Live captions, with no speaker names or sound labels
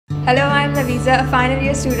Hello, I'm Laviza, a final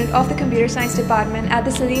year student of the Computer Science Department at the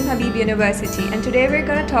Salim Habib University, and today we're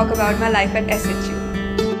going to talk about my life at SHU.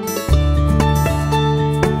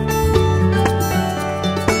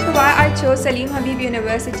 Why I chose Salim Habib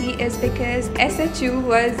University is because SHU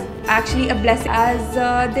was actually a blessing,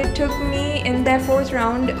 as they took me in their 4th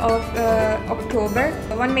round of October.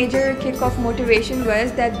 One major kick of motivation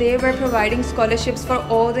was that they were providing scholarships for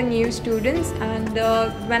all the new students, and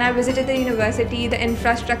when I visited the university, the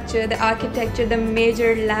infrastructure, the architecture, the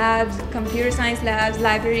major labs, computer science labs,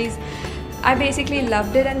 libraries, I basically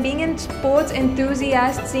loved it. And being a sports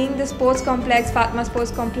enthusiast, seeing the sports complex, Fatma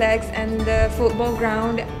Sports Complex, and the football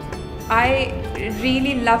ground, I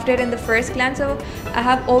really loved it in the first glance. So I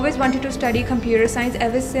have always wanted to study computer science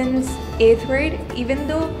ever since 8th grade, even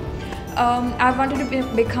though I wanted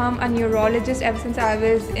to become a neurologist ever since I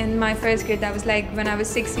was in my 1st grade. That was like when I was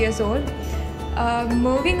 6 years old.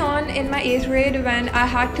 Moving on in my 8th grade, when I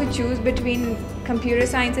had to choose between computer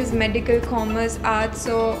sciences, medical, commerce, arts,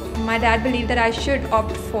 so my dad believed that I should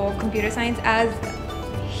opt for computer science as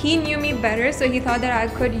he knew me better, so he thought that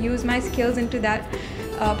I could use my skills into that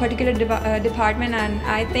particular department, and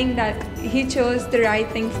I think that he chose the right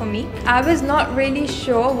thing for me. I was not really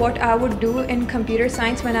sure what I would do in computer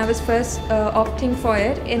science when I was first opting for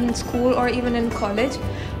it in school or even in college,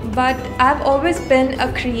 but I've always been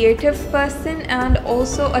a creative person and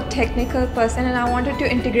also a technical person, and I wanted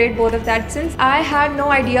to integrate both of that. Since I had no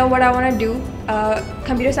idea what I want to do,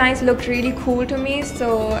 computer science looked really cool to me,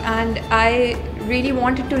 and I really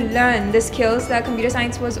wanted to learn the skills that computer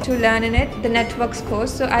science was to learn in it, the networks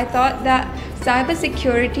course. So I thought that cyber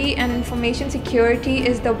security and information security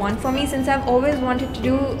is the one for me, since I've always wanted to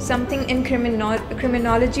do something in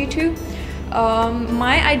criminology too.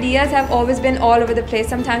 My ideas have always been all over the place.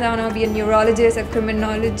 Sometimes I want to be a neurologist, a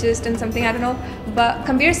criminologist, and something, I don't know. But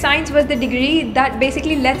computer science was the degree that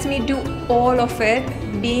basically lets me do all of it.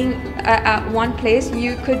 Being at one place,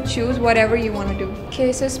 you could choose whatever you want to do.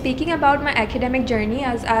 Okay, so speaking about my academic journey,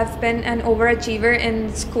 as I've been an overachiever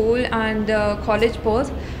in school and college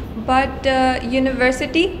both, but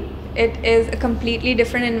university, it is a completely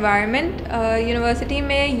different environment. University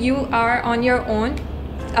mein you are on your own.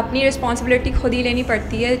 अपनी responsibility खुद ही लेनी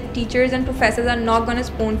पड़ती है. Teachers and professors are not gonna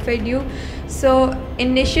spoon feed you. So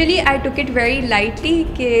initially I took it very lightly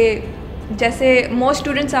कि जैसे most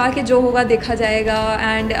students are कि जो होगा देखा जाएगा,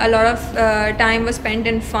 and a lot of time was spent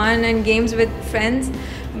in fun and games with friends.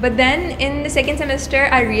 But then in the 2nd semester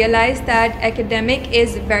I realized that academic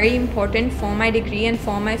is very important for my degree and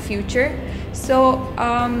for my future. So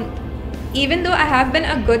even though I have been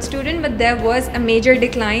a good student, but there was a major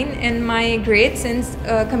decline in my grades, since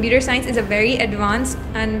computer science is a very advanced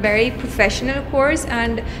and very professional course,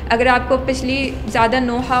 and अगर आपको पिछली ज़्यादा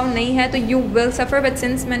know how नहीं है तो you will suffer. But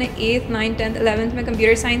since मैंने 8th, 9th, 10th, 11th में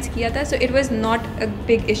computer science किया था, so it was not a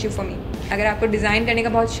big issue for me. अगर आपको design करने का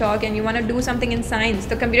बहुत शौक and you want to do something in science,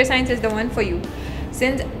 तो computer science is the one for you.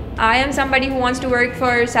 Since I am somebody who wants to work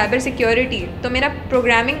for cyber security, तो मेरा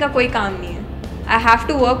programming का कोई काम नहीं है. I have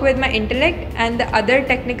to work with my intellect and the other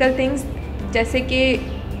technical things, जैसे कि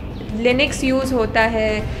Linux use होता है,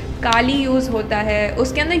 Kali use होता है,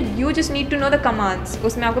 उसके अंदर you just need to know the commands.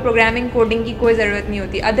 उसमें आपको programming coding की कोई ज़रूरत नहीं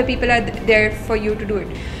होती. Other people are there for you to do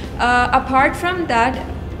it. Apart from that,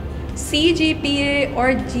 CGPA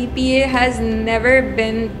or GPA has never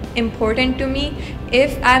been important to me.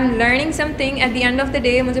 If I'm learning something, at the end of the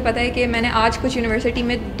day मुझे पता है कि मैंने आज कुछ university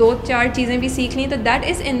में 2-4 चीज़ें भी सीख ली, तो that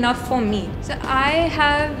is enough for me. So I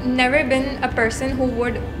have never been a person who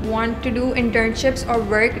would want to do internships or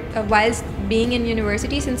work whilst being in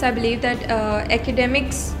university, since I believe that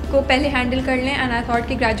academics को पहले handle कर लें, and I thought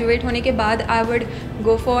कि graduate होने के बाद I would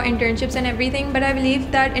go for internships and everything. But I believe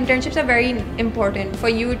that internships are very important for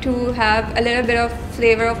you to have a little bit of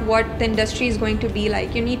flavor of what the industry is going to be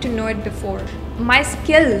like. You need to know it before. My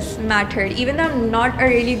skills mattered, even though I'm not a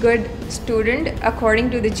really good student according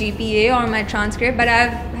to the GPA or my transcript, but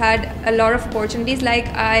I've had a lot of opportunities. Like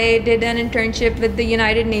I did an internship with the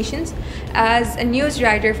United Nations as a news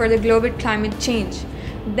writer for the global climate change.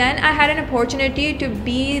 Then I had an opportunity to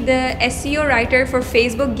be the SEO writer for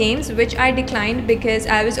Facebook games, which I declined because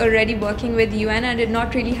I was already working with UN and did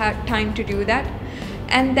not really have time to do that.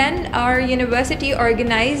 And then our university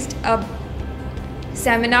organized a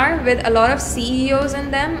seminar with a lot of CEOs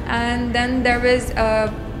in them, and then there was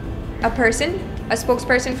a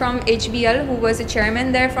spokesperson from HBL who was a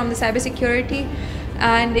chairman there from the cybersecurity,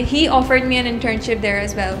 and he offered me an internship there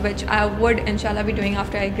as well, which I would inshallah be doing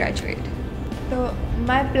after I graduate. So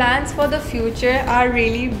my plans for the future are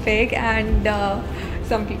really big, and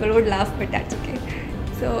some people would laugh, but that's okay.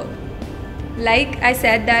 So Like I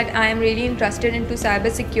said that I am really interested into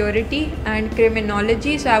cyber security and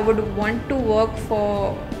criminology, so I would want to work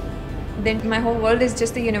for, then my whole world is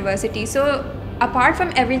just the university. So apart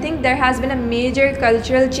from everything, there has been a major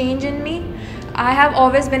cultural change in me. I have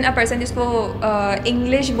always been a person जिसको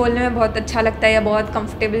English बोलने में बहुत अच्छा लगता है या बहुत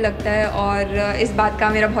comfortable लगता है, और इस बात का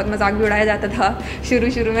मेरा बहुत मजाक भी उड़ाया जाता था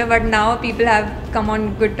शुरू में, but now people have come on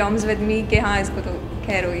good terms with me कि हाँ इसको तो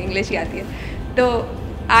खैर होगी, इंग्लिश ही आती है. तो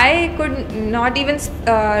I could not even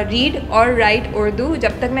read और राइट उर्दू.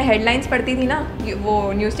 जब तक मैं हेडलाइंस पढ़ती थी ना वो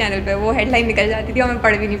न्यूज़ चैनल पे, वो हेडलाइन निकल जाती थी और मैं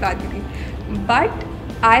पढ़ भी नहीं पाती थी. But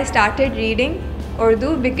I started reading Urdu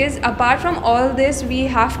because apart from all this we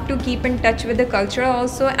have to keep in touch with the culture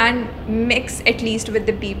also and mix at least with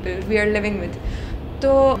the people we are living with.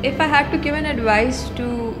 So if I had to give an advice to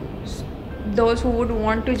those who would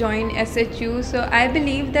want to join SHU, so I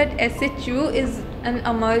believe that SHU is an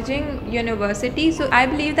emerging university. So I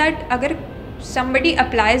believe that agar somebody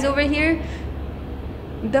applies over here,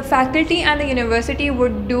 the faculty and the university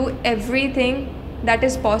would do everything that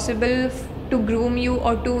is possible to groom you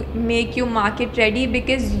or to make you market ready,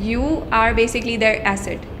 because you are basically their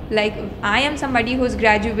asset. Like I am somebody who's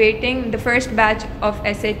graduating the first batch of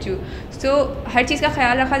SHU, so हर चीज़ का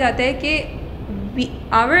ख्याल रखा जाता है कि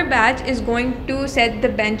our batch is going to set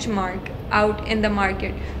the benchmark out in the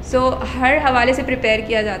market. So हर हवाले से prepare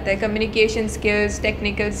किया जाता है, communication skills,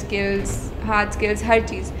 technical skills, hard skills, her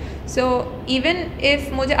cheese. So even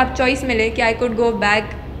if मुझे अब choice मिले कि I could go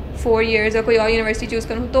back 4 years और कोई और यूनिवर्सिटी चूज़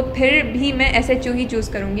करूँ, तो फिर भी मैं SHU ही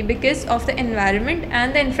चूज़ करूँगी because of the environment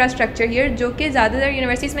and the infrastructure here, जो कि ज़्यादातर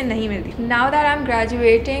यूनिवर्सिटीज़ में नहीं मिलती. Now that I am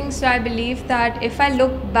graduating, so I believe that if I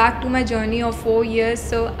look back to my journey of 4 years,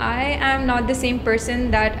 so I am not the same person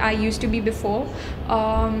that I used to be before.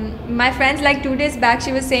 My friends like 2 days back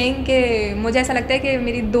she was saying कि मुझे ऐसा लगता है कि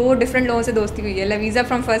मेरी 2 different लोगों से दोस्ती हुई है, लवीज़ा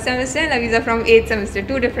from first semester and लवीज़ा from 8th semester,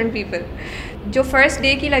 2 different people. जो फर्स्ट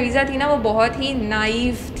डे की लवीज़ा थी ना वो बहुत ही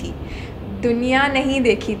नाइव थी, दुनिया नहीं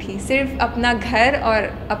देखी थी, सिर्फ अपना घर और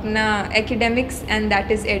अपना academics and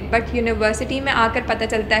that is it. But university में आकर पता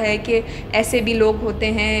चलता है कि ऐसे भी लोग होते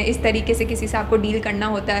हैं, इस तरीके से किसी से आपको डील करना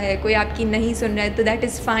होता है, कोई आपकी नहीं सुन रहा है तो that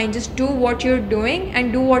is fine. Just do what you are doing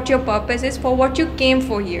and do what your purpose is for what you came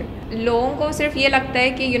for here. लोगों को सिर्फ ये लगता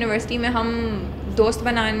है कि यूनिवर्सिटी में हम दोस्त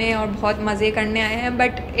बनाने और बहुत मज़े करने आए हैं,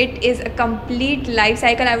 but it is a complete life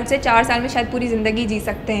cycle. I would say 4 साल में शायद पूरी ज़िंदगी जी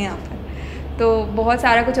सकते हैं यहाँ पर. तो बहुत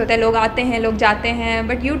सारा कुछ होता है, लोग आते हैं, लोग जाते हैं,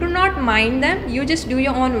 but you do not mind them, you just do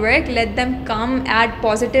your own work, late them come, add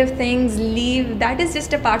positive things, leave, that is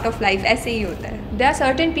just a part of life. ऐसे ही होता है. There are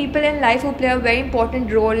certain people in life who play a very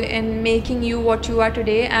important role in making you what you are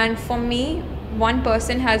today, and for me one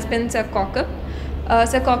person has been Sir Kokab.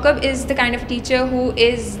 Sir Kokab is the kind of teacher who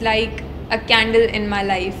is like a candle in my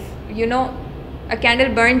life. You know, a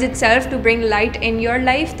candle burns itself to bring light in your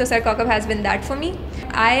life. So Sir Kokab has been that for me.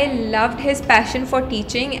 I loved his passion for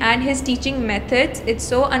teaching and his teaching methods. It's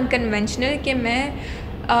so unconventional कि मैं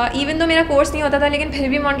even though मेरा course नहीं होता था, लेकिन फिर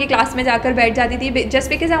भी मैं उनकी क्लास में जाकर बैठ जाती थी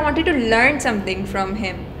just because I wanted to learn something from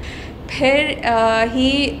him. फिर he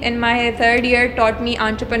in my 3rd year taught me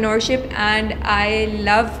entrepreneurship and I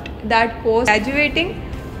loved that course. Graduating,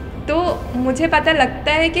 तो मुझे पता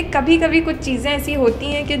लगता है कि कभी कभी कुछ चीज़ें ऐसी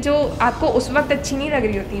होती हैं कि जो आपको उस वक्त अच्छी नहीं लग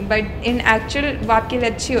रही होती, बट इन एक्चुअल वो आपके लिए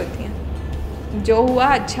अच्छी होती हैं. जो हुआ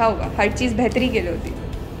अच्छा हुआ, हर चीज़ बेहतरी के लिए होती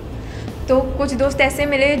है. तो कुछ दोस्त ऐसे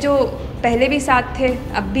मिले जो पहले भी साथ थे,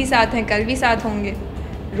 अब भी साथ हैं, कल भी साथ होंगे.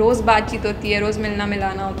 रोज़ बातचीत होती है, रोज़ मिलना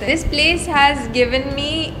मिलाना होता है. This place has given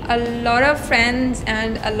me a lot of friends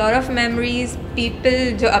and a lot of memories.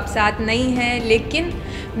 People जो अब साथ नहीं हैं लेकिन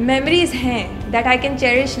मेमोरीज हैं that I can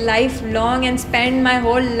cherish life long and spend my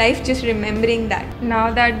whole life just remembering that.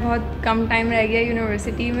 Now that बहुत कम time रह गया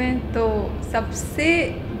यूनिवर्सिटी में, तो सबसे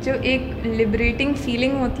जो एक लिबरेटिंग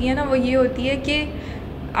फीलिंग होती है ना, वो ये होती है कि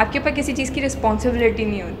आपके ऊपर किसी चीज़ की रिस्पॉन्सिबिलिटी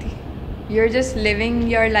नहीं होती. You are just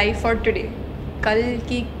living your life for today. कल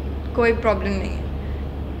की कोई प्रॉब्लम नहीं है,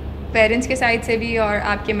 पेरेंट्स के साइड से भी और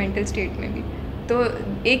आपके मेंटल स्टेट में भी. तो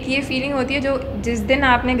एक ये फीलिंग होती है जो जिस दिन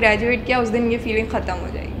आपने ग्रेजुएट किया उस दिन ये फीलिंग ख़त्म हो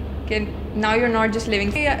जाएगी कि now you are not just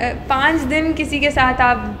living. 5 दिन किसी के साथ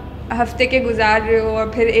आप हफ्ते के गुजार रहे हो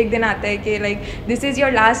और फिर एक दिन आता है कि like this is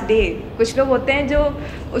your last day. कुछ लोग होते हैं जो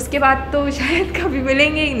उसके बाद तो शायद कभी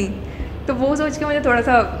मिलेंगे ही नहीं. तो वो सोच के मुझे थोड़ा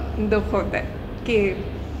सा दुख होता है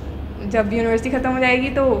कि जब यूनिवर्सिटी ख़त्म हो जाएगी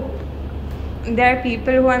तो there are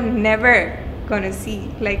people who I'm never gonna see,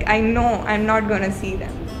 like I know I'm not gonna see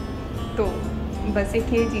them. तो बस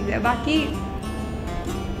एक ये चीज़ है. बाकी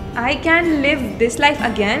I can live this life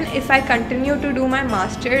again if I continue to do my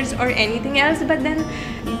masters or anything else, but then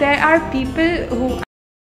there are people who